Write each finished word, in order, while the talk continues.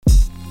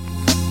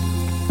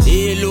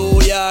Elo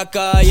ya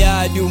ka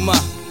ya duma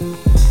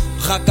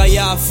Gaka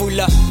ya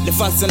fula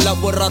lefatsheng la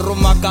boraro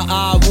maka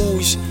a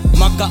bush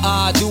maka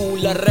a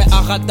dula re a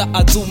gata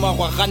a tsuma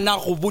go gana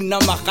go buna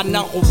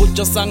magana go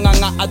botsa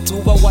nganga a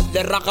tsuba wa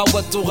leraga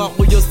wa tsoga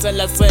go yo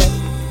selase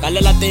ka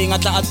lela teng a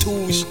tla a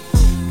thush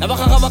na ba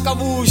ga ba ka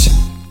bush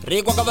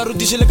re kwa ka ba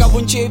rutishile ka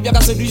bontšhe bja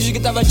ka seduši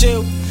ke taba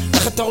tšeo ka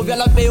kgetha go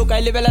bjala peo ka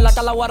lebelela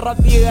ka la wa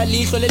rapio ya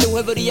leihlo le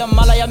lehweberi ya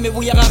mmala ya mebu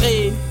ya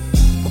gageng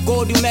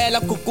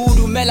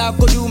kodumela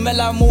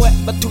kodumela mowe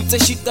ba thutse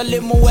shita le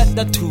mowe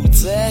da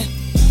thutse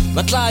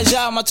ba tla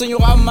ja matshwenyo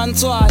ga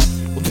mantswane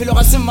bophelo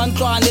ga se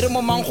mantlwane re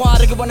mo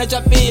mangware ke bona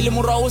tša pele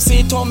morwa o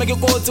se thome ke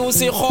kotsi o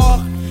se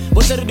kgoga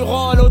botle re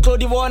digole o tlo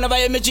di bona ba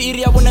emetše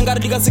iri ya boneng ka re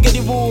di ka seke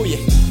di boye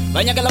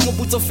ba nyakela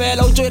moputso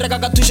fela o tšo e reka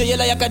ka thušo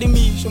yela ya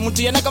kadimišo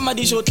motho yena ka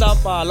madišo o tla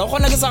pala o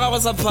kgona ke sa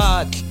gagwe sa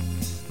phatle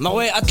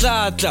magoe a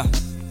tlatla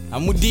a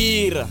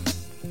modira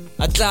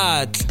a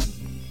tlatla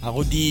a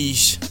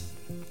godiša